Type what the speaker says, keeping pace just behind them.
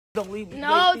Don't leave me.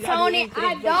 No, Tony,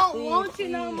 I don't want you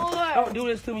no more. Don't do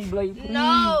this to me, Blake. Please.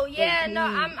 No, yeah, no,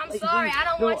 I'm sorry. I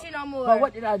don't want you no more. But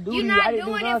what did I do? You're not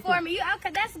doing it for me.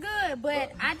 Okay, that's good,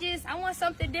 but I want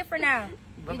something different now.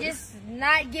 You're just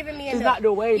not giving me enough. It's not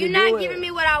the way to do it. You're not giving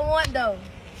me what I want, though.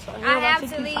 So, I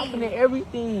have to leave. Shopping and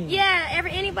everything. Yeah,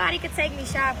 anybody could take me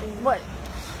shopping. What?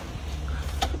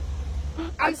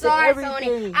 I'm sorry,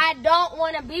 Tony. I don't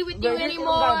want to be with you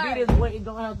anymore. Be this way. It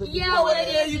don't have to be. Yeah, what the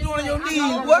hell you doing on your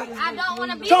knees? What? I don't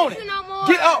want to be Tony, with you no more.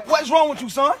 get up. What's wrong with you,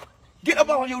 son? Get up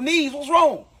on your knees. What's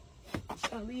wrong? She's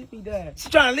trying to leave me, Dad.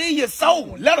 She's trying to leave your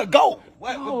soul. Let her go.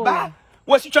 What? No. Bye.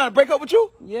 What? She trying to break up with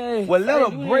you? Yeah. Well, let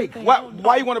her break.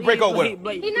 Why you want to break up with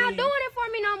her? He's not doing it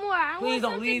for me no more. I Please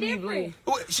want don't leave me, different.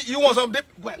 Blake. You want something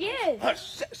different?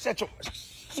 Yes.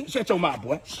 Shut your mouth,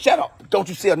 boy. Shut up. Don't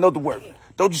you say another word.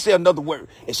 Don't you say another word.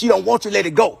 If she don't want you, let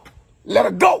it go. Let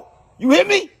her go. You hear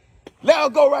me? Let her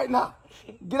go right now.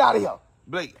 Get out of here.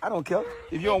 Blake, I don't care.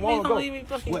 If you don't want to go. Leave me,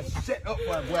 Well, shut up, boy.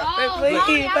 No,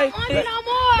 Tony, I don't want you no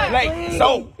more. Blake,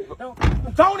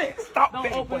 so, Tony, stop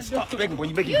begging, boy. Stop begging, boy.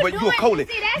 You a Colley.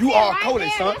 You are a Colley,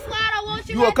 son. That's why I don't want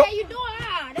you You a right there. You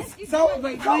doing So,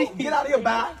 go. Get out of here,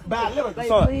 bye. Bye, let her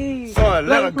go. Please. Son,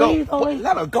 let her go. Please,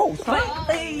 Let her go, son.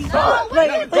 Please. Son, No,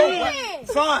 let her go.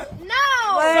 please. Son.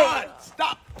 No. Son,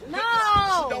 stop.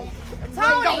 No.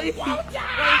 Tony. Don't.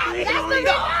 That's the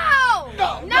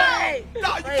no.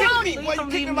 No, you kicking me, boy. You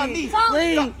kicking my knee.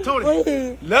 Please. Tony,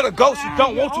 Please. let her go. She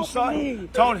don't want you, son. Please.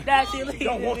 Tony, Dad, she she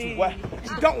don't want you, boy.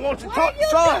 She don't want you. Are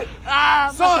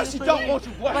you Son, she don't want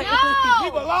you, boy. No.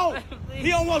 Leave her alone. He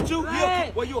don't want you.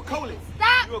 Well, you a Colley.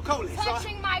 Stop You a Colley, son.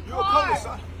 touching my You a Colley, car.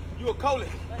 son. You a Colley.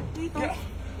 Please.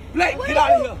 Blake, get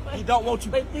out of here. He don't want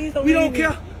you. Please don't We leave don't me.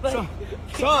 care. Son.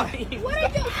 What are you?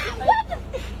 What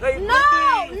the? No.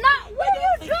 What are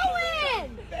you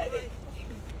doing?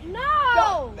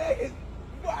 No.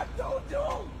 What don't do?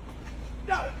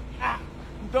 No.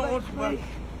 He don't want you, bro. He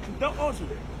don't want you.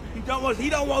 He don't want you. He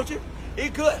don't want you. He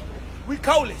good. We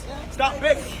Colley. Stop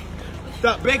begging.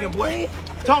 Stop begging, boy.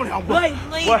 Tony, I'm boy.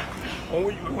 Boy. Oh,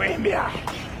 you wearing me out.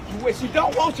 She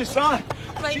don't want you, son.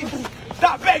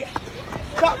 Stop begging.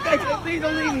 Stop begging. Please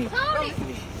don't leave me. Tony.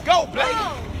 Go, Blake.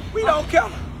 No. We don't care.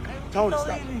 Tony,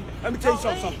 stop. Let me tell you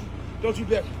something. Don't you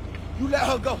beg. You let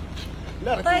her go.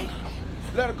 Let her go.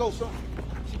 Let her go, son.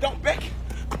 She don't beg.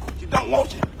 She don't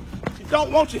want you. She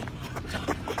don't want you.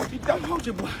 She don't want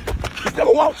you, boy. She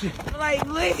don't want you. Blake,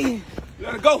 please.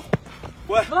 Let her go.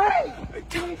 What?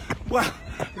 Blake. What?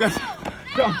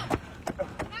 Go.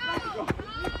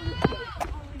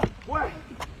 What?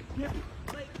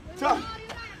 Son,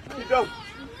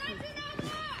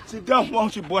 she don't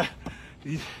want you, boy.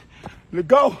 Let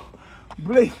go.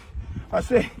 Blake. I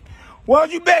said, why are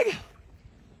you begging?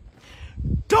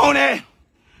 Tony.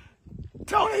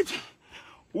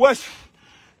 What?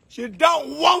 She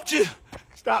don't want you.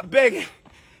 Stop begging.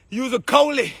 Use a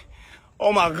Colley.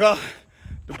 Oh my God.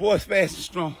 The boy's fast and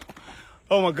strong.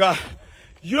 Oh my God.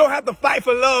 You don't have to fight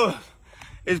for love.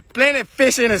 There's plenty of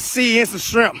fish in the sea and some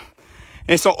shrimp.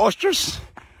 And some oysters.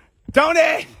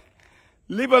 Tony.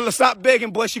 Leave her, stop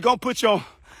begging, boy. She gonna put you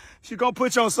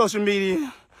on social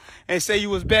media and say you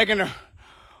was begging her.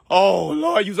 Oh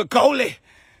Lord, you's a Colley.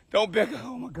 Don't beg her.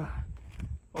 Oh my God.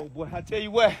 Oh boy, I tell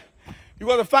you what. You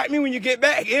want to fight me when you get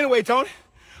back anyway, Tony.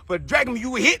 But dragging me,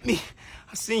 you would hit me.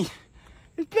 I seen.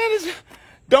 It's better.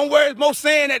 Don't worry, there's more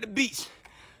sand at the beach.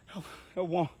 I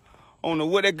don't know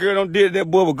what that girl done did to that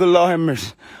boy, but good Lord have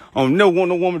mercy. I don't never want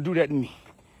no woman to do that to me.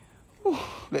 Whew,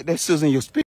 let that sizzle in your spirit.